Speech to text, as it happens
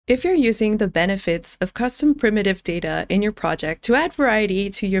If you're using the benefits of custom primitive data in your project to add variety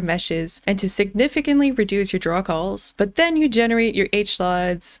to your meshes and to significantly reduce your draw calls, but then you generate your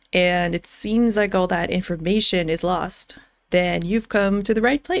HLODs and it seems like all that information is lost, then you've come to the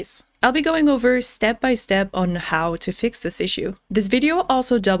right place. I'll be going over step by step on how to fix this issue. This video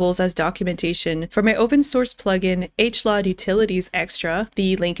also doubles as documentation for my open source plugin HLOD Utilities Extra.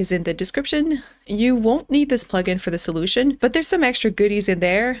 The link is in the description. You won't need this plugin for the solution, but there's some extra goodies in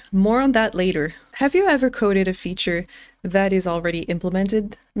there. More on that later. Have you ever coded a feature that is already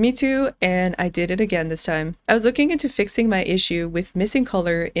implemented? Me too, and I did it again this time. I was looking into fixing my issue with missing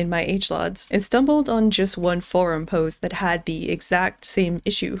color in my HLODs and stumbled on just one forum post that had the exact same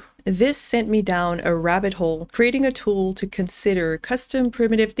issue. This sent me down a rabbit hole, creating a tool to consider custom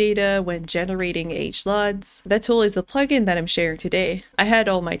primitive data when generating HLODs. That tool is the plugin that I'm sharing today. I had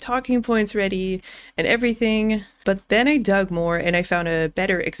all my talking points ready and everything, but then I dug more and I found a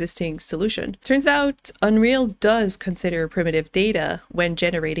better existing solution. Turns out Unreal does consider primitive data when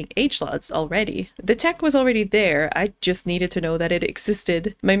generating HLODs already. The tech was already there, I just needed to know that it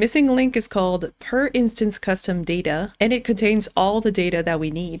existed. My missing link is called per instance custom data, and it contains all the data that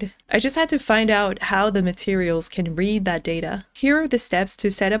we need. I just had to find out how the materials can read that data. Here are the steps to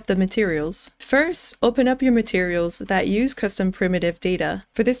set up the materials. First, open up your materials that use custom primitive data.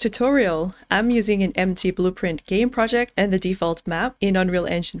 For this tutorial, I'm using an empty blueprint game project and the default map in Unreal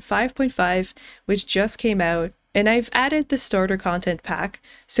Engine 5.5, which just came out, and I've added the starter content pack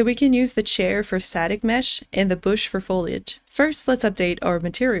so we can use the chair for static mesh and the bush for foliage. First, let's update our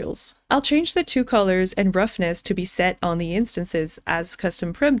materials. I'll change the two colors and roughness to be set on the instances as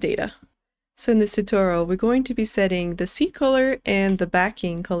custom prim data. So in this tutorial, we're going to be setting the seed color and the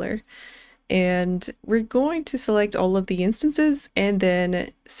backing color. And we're going to select all of the instances and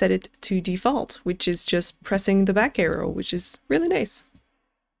then set it to default, which is just pressing the back arrow, which is really nice.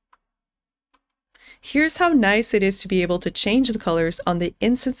 Here's how nice it is to be able to change the colors on the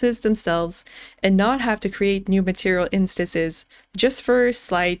instances themselves and not have to create new material instances just for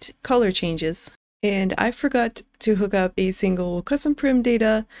slight color changes. And I forgot to hook up a single custom prim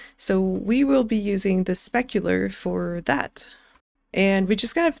data, so we will be using the specular for that. And we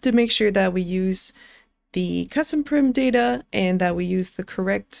just have to make sure that we use the custom prim data and that we use the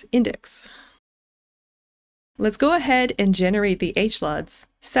correct index. Let's go ahead and generate the HLODs.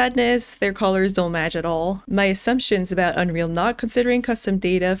 Sadness, their colors don't match at all. My assumptions about Unreal not considering custom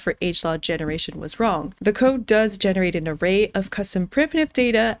data for HLOD generation was wrong. The code does generate an array of custom primitive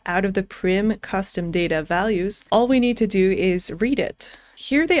data out of the prim custom data values. All we need to do is read it.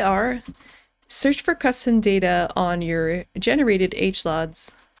 Here they are. Search for custom data on your generated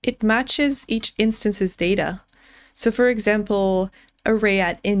HLODs. It matches each instance's data. So for example, array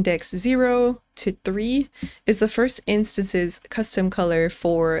at index 0 to 3 is the first instance's custom color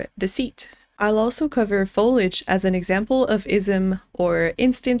for the seat. I'll also cover foliage as an example of ISM or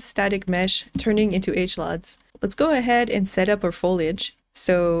instant static mesh turning into HLODs. Let's go ahead and set up our foliage.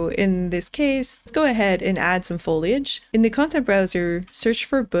 So in this case, let's go ahead and add some foliage. In the content browser, search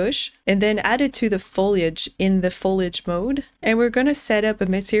for bush and then add it to the foliage in the foliage mode. And we're going to set up a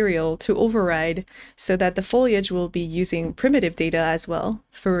material to override so that the foliage will be using primitive data as well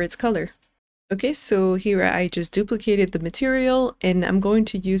for its color. Okay, so here I just duplicated the material and I'm going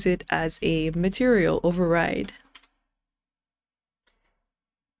to use it as a material override.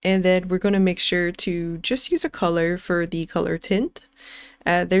 And then we're going to make sure to just use a color for the color tint.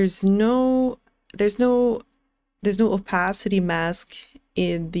 There's no opacity mask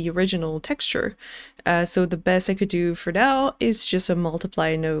in the original texture. So the best I could do for now is just a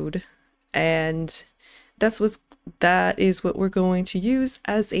multiply node. And that is what we're going to use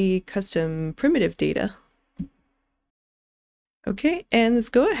as a custom primitive data. Okay, and let's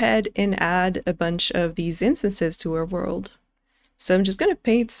go ahead and add a bunch of these instances to our world. So I'm just going to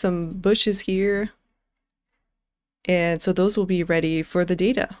paint some bushes here. And so those will be ready for the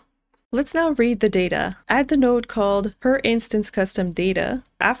data. Let's now read the data. Add the node called per instance custom data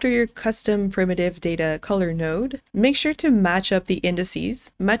after your custom primitive data color node. Make sure to match up the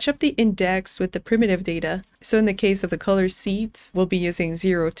indices. Match up the index with the primitive data. So in the case of the color seeds, we'll be using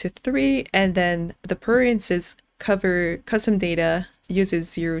 0 to 3, and then the per instance cover custom data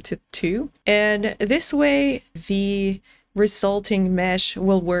uses 0 to 2. And this way, the resulting mesh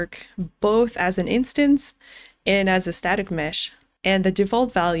will work both as an instance and as a static mesh, and the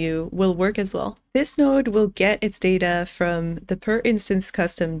default value will work as well. This node will get its data from the per instance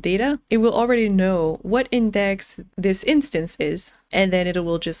custom data. It will already know what index this instance is, and then it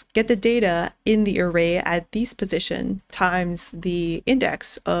will just get the data in the array at this position times the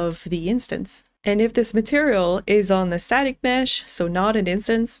index of the instance. And if this material is on the static mesh, so not an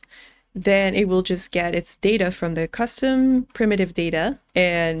instance, then it will just get its data from the custom primitive data,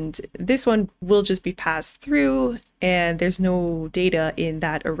 and this one will just be passed through, and there's no data in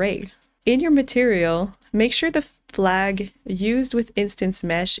that array. In your material, make sure the flag used with instance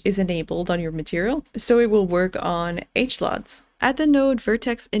mesh is enabled on your material, so it will work on HLODs. Add the node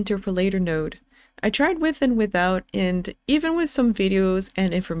vertex interpolator node. I tried with and without, and even with some videos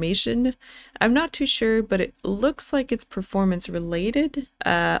and information, I'm not too sure, but it looks like it's performance related.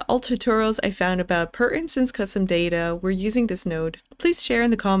 All tutorials I found about per instance custom data were using this node. Please share in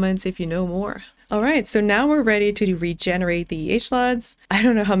the comments if you know more. Alright, so now we're ready to regenerate the HLODs. I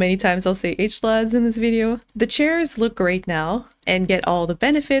don't know how many times I'll say HLODs in this video. The chairs look great now and get all the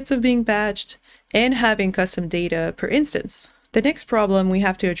benefits of being batched and having custom data per instance. The next problem we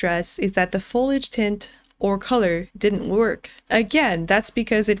have to address is that the foliage tint or color didn't work. Again, that's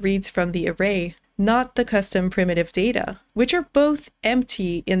because it reads from the array, not the custom primitive data, which are both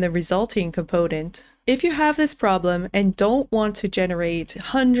empty in the resulting component. If you have this problem and don't want to generate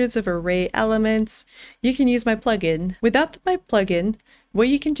hundreds of array elements, you can use my plugin. Without my plugin, what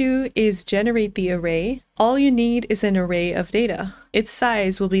you can do is generate the array. All you need is an array of data. Its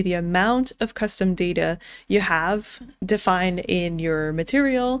size will be the amount of custom data you have defined in your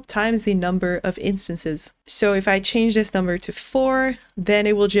material times the number of instances. So if I change this number to 4, then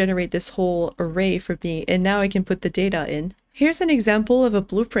it will generate this whole array for me, and now I can put the data in. Here's an example of a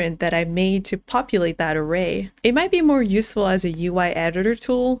blueprint that I made to populate that array. It might be more useful as a UI editor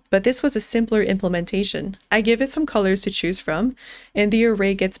tool, but this was a simpler implementation. I give it some colors to choose from, and the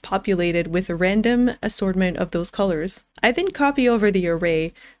array gets populated with a random assortment of those colors. I then copy over the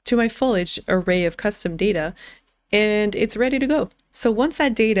array to my foliage array of custom data, and it's ready to go. So once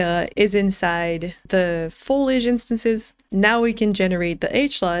that data is inside the foliage instances, now we can generate the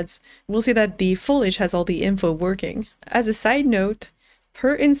HLODs. We'll see that the foliage has all the info working. As a side note,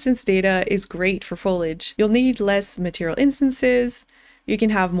 per instance data is great for foliage. You'll need less material instances. You can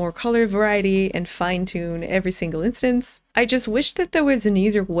have more color variety and fine-tune every single instance. I just wish that there was an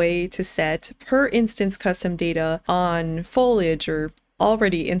easier way to set per instance custom data on foliage or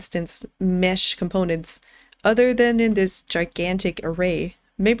already instanced mesh components other than in this gigantic array.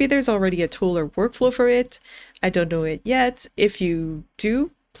 Maybe there's already a tool or workflow for it. I don't know it yet. If you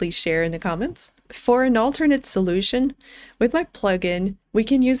do, please share in the comments. For an alternate solution, with my plugin, we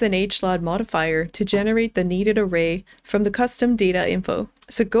can use an HLODModifier to generate the needed array from the custom data info.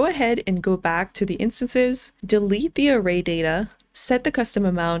 So go ahead and go back to the instances, delete the array data, set the custom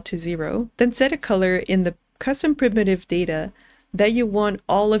amount to 0, then set a color in the custom primitive data that you want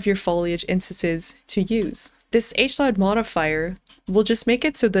all of your foliage instances to use. This HLODModifier will just make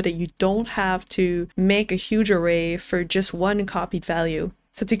it so that you don't have to make a huge array for just one copied value.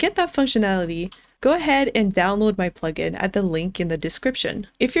 So to get that functionality, go ahead and download my plugin at the link in the description.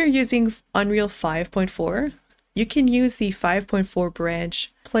 If you're using Unreal 5.4, you can use the 5.4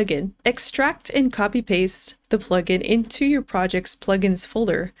 branch plugin. Extract and copy paste the plugin into your project's plugins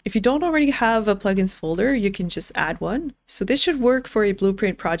folder. If you don't already have a plugins folder, you can just add one. So this should work for a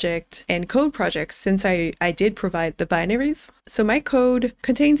blueprint project and code projects since I did provide the binaries. So my code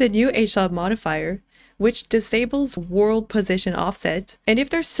contains a new HLODModifier which disables world position offset. And if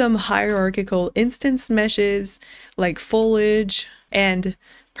there's some hierarchical instance meshes like foliage and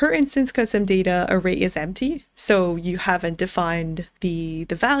per instance custom data array is empty, so you haven't defined the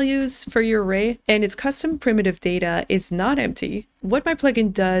values for your array, and its custom primitive data is not empty, what my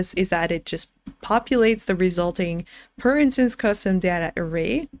plugin does is that it just populates the resulting per instance custom data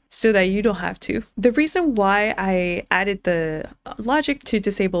array so that you don't have to. The reason why I added the logic to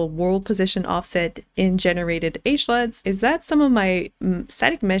disable world position offset in generated HLODs is that some of my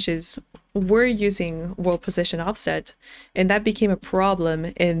static meshes were using world position offset, and that became a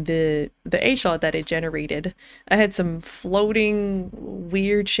problem in the HLOD that it generated. I had some floating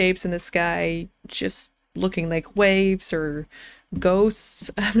weird shapes in the sky just looking like waves or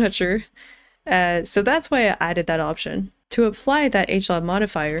ghosts, I'm not sure. So that's why I added that option. To apply that HLOD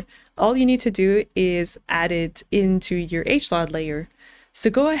modifier, all you need to do is add it into your HLOD layer. So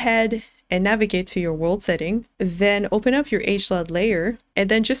go ahead and navigate to your world setting, then open up your HLOD layer, and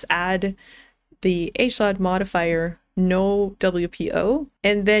then just add the HLOD modifier no WPO,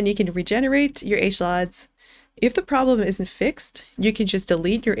 and then you can regenerate your HLODs. If the problem isn't fixed, you can just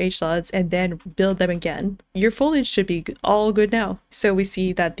delete your HLODs and then build them again. Your foliage should be all good now. So we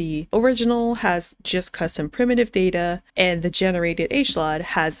see that the original has just custom primitive data, and the generated HLOD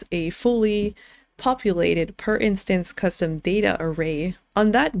has a fully populated per instance custom data array.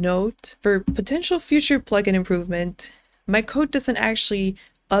 On that note, for potential future plugin improvement, my code doesn't actually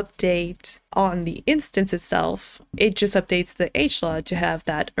update on the instance itself. It just updates the HLOD to have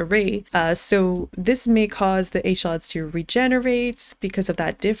that array. So this may cause the HLODs to regenerate because of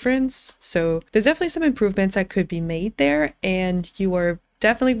that difference. So there's definitely some improvements that could be made there, and you are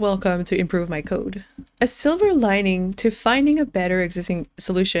definitely welcome to improve my code. A silver lining to finding a better existing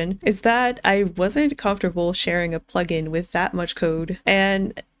solution is that I wasn't comfortable sharing a plugin with that much code,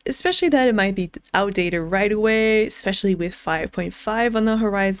 and especially that it might be outdated right away, especially with 5.5 on the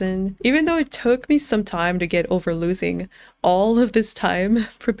horizon. Even though it took me some time to get over losing all of this time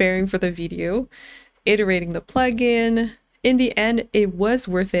preparing for the video, iterating the plugin, in the end, it was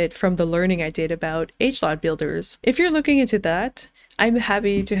worth it from the learning I did about HLOD builders. If you're looking into that, I'm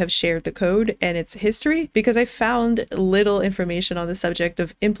happy to have shared the code and its history because I found little information on the subject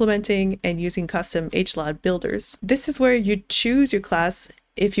of implementing and using custom HLOD builders. This is where you choose your class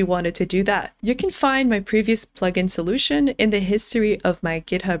if you wanted to do that. You can find my previous plugin solution in the history of my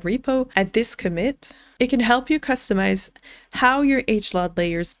GitHub repo at this commit. It can help you customize how your HLOD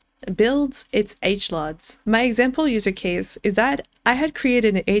layers builds its HLODs. My example user case is that I had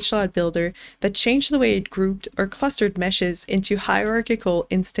created an HLOD builder that changed the way it grouped or clustered meshes into hierarchical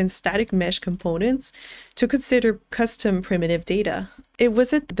instance static mesh components to consider custom primitive data. It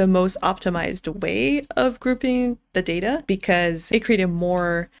wasn't the most optimized way of grouping the data because it created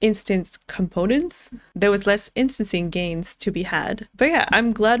more instance components. There was less instancing gains to be had. But yeah,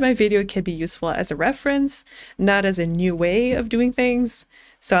 I'm glad my video can be useful as a reference, not as a new way of doing things.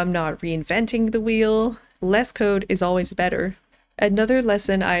 So I'm not reinventing the wheel. Less code is always better. Another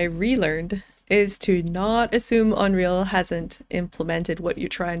lesson I relearned is to not assume Unreal hasn't implemented what you're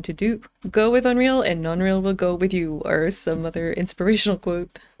trying to do. Go with Unreal and Unreal will go with you, or some other inspirational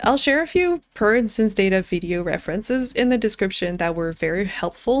quote. I'll share a few per instance data video references in the description that were very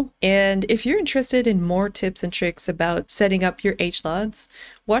helpful. And if you're interested in more tips and tricks about setting up your HLODs,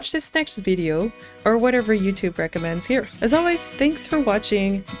 watch this next video or whatever YouTube recommends here. As always, thanks for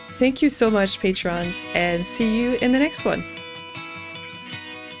watching. Thank you so much, patrons, and see you in the next one.